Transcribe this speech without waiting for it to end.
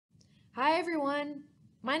Hi everyone,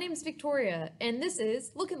 my name's Victoria and this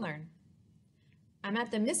is Look and Learn. I'm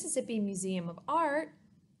at the Mississippi Museum of Art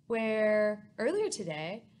where earlier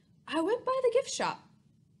today I went by the gift shop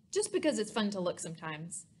just because it's fun to look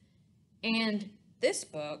sometimes. And this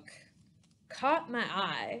book caught my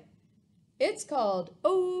eye. It's called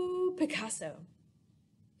Oooh, Picasso.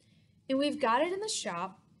 And we've got it in the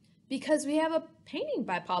shop because we have a painting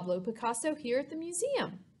by Pablo Picasso here at the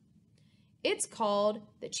museum. It's called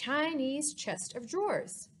The Chinese Chest of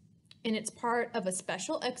Drawers, and it's part of a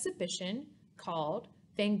special exhibition called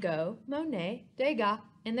Van Gogh, Monet, Degas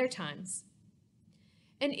and Their Times.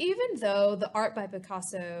 And even though the art by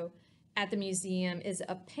Picasso at the museum is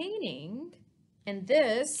a painting, and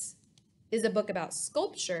this is a book about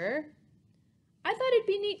sculpture, I thought it'd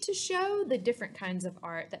be neat to show the different kinds of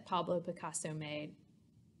art that Pablo Picasso made.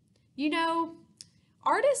 You know,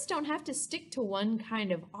 artists don't have to stick to one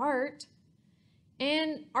kind of art.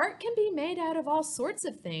 And art can be made out of all sorts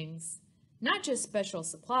of things, not just special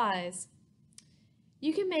supplies.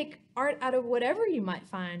 You can make art out of whatever you might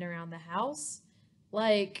find around the house,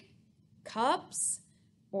 like cups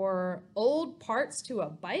or old parts to a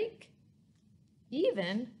bike,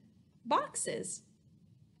 even boxes.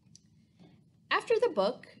 After the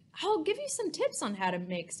book, I'll give you some tips on how to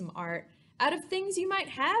make some art out of things you might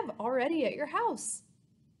have already at your house.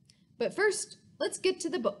 But first, let's get to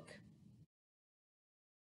the book.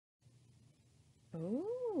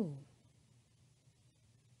 Ooh.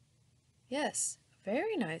 Yes,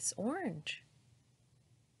 very nice orange.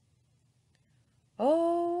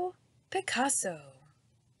 Oh, Picasso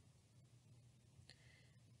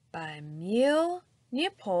by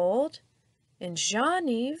Niepold and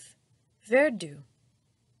Jeanyves Verdu.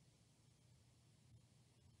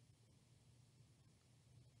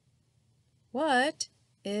 What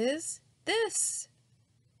is this?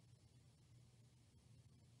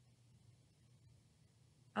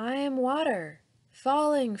 I am water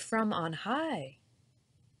falling from on high.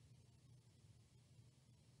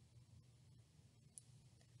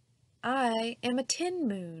 I am a tin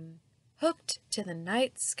moon hooked to the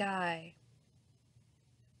night sky.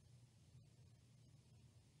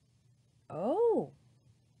 Oh,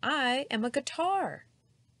 I am a guitar.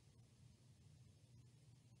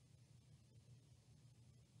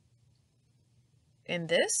 And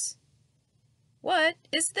this? What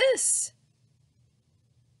is this?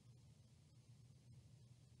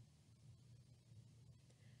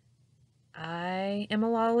 I am a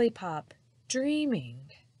lollipop, dreaming.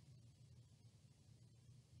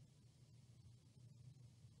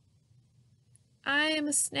 I am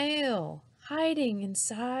a snail, hiding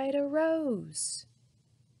inside a rose.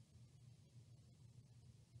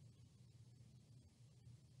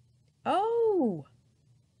 Oh,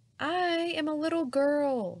 I am a little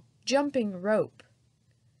girl, jumping rope.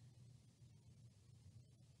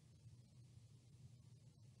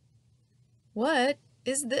 What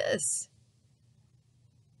is this?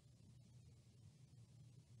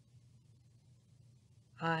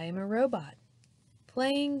 I am a robot,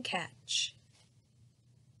 playing catch.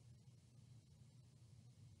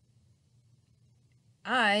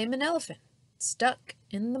 I am an elephant, stuck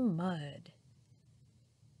in the mud.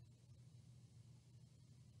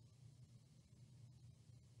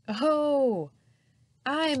 Oh,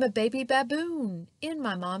 I am a baby baboon in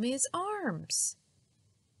my mommy's arms.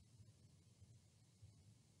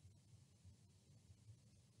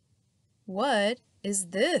 What is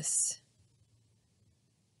this?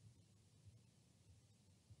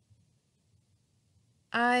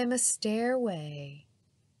 I am a stairway.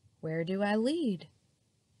 Where do I lead?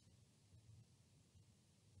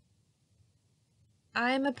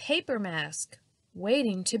 I am a paper mask,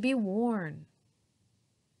 waiting to be worn.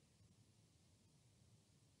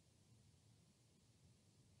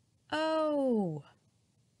 Oh,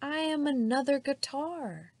 I am another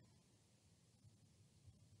guitar.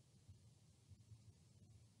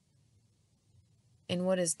 And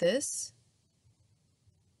what is this?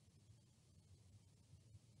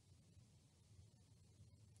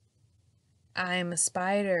 I am a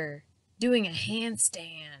spider, doing a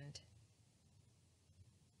handstand.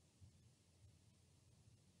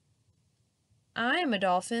 I am a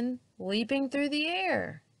dolphin, leaping through the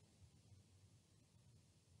air.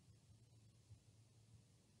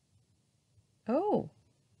 Oh,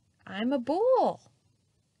 I'm a bull.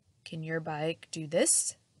 Can your bike do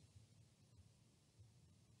this?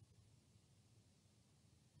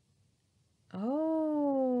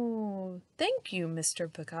 Oh, thank you,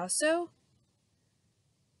 Mr. Picasso.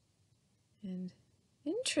 And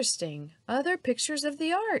interesting, other pictures of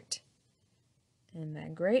the art. And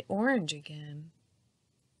that great orange again.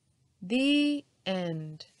 The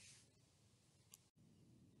end.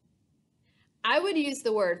 I would use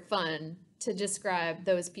the word fun to describe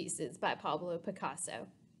those pieces by Pablo Picasso.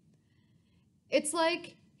 It's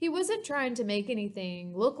like he wasn't trying to make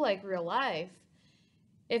anything look like real life.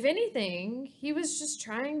 If anything, he was just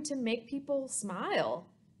trying to make people smile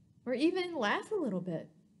or even laugh a little bit.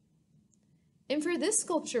 And for this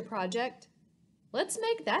sculpture project, let's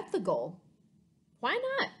make that the goal. Why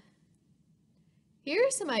not? Here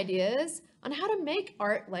are some ideas on how to make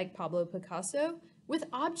art like Pablo Picasso with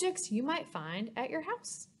objects you might find at your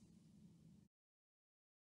house.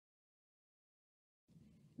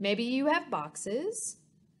 Maybe you have boxes.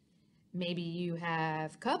 Maybe you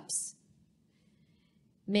have cups.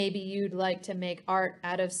 Maybe you'd like to make art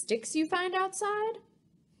out of sticks you find outside.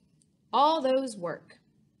 All those work.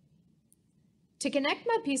 To connect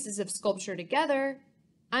my pieces of sculpture together,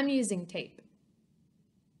 I'm using tape.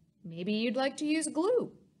 Maybe you'd like to use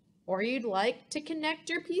glue, or you'd like to connect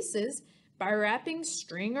your pieces by wrapping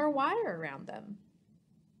string or wire around them.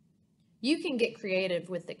 You can get creative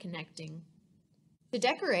with the connecting. To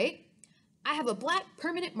decorate, I have a black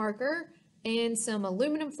permanent marker and some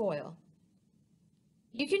aluminum foil.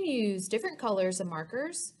 You can use different colors of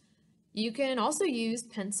markers. You can also use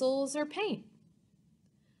pencils or paint.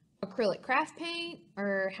 Acrylic craft paint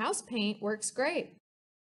or house paint works great.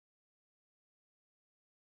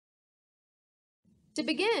 To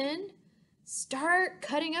begin, start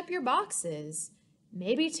cutting up your boxes,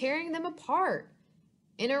 maybe tearing them apart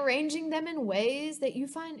and arranging them in ways that you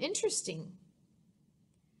find interesting.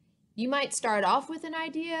 You might start off with an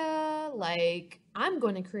idea like, I'm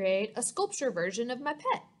going to create a sculpture version of my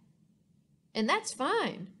pet. And that's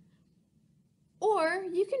fine. Or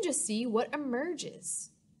you can just see what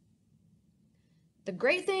emerges. The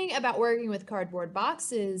great thing about working with cardboard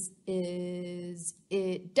boxes is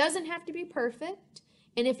it doesn't have to be perfect.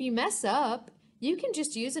 And if you mess up, you can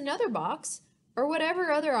just use another box or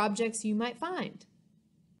whatever other objects you might find.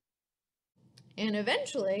 And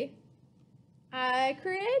eventually, I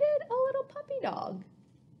created a little puppy dog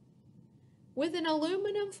with an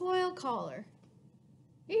aluminum foil collar.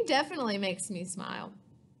 He definitely makes me smile.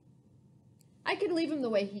 I could leave him the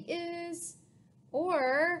way he is,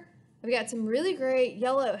 or I've got some really great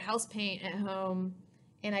yellow house paint at home,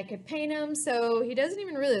 and I could paint him so he doesn't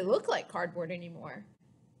even really look like cardboard anymore.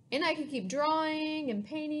 And I could keep drawing and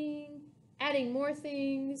painting, adding more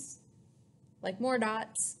things, like more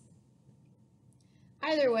dots.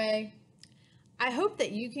 Either way, I hope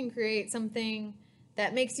that you can create something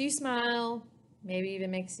that makes you smile, maybe even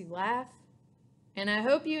makes you laugh. And I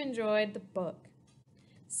hope you enjoyed the book.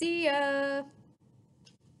 See ya!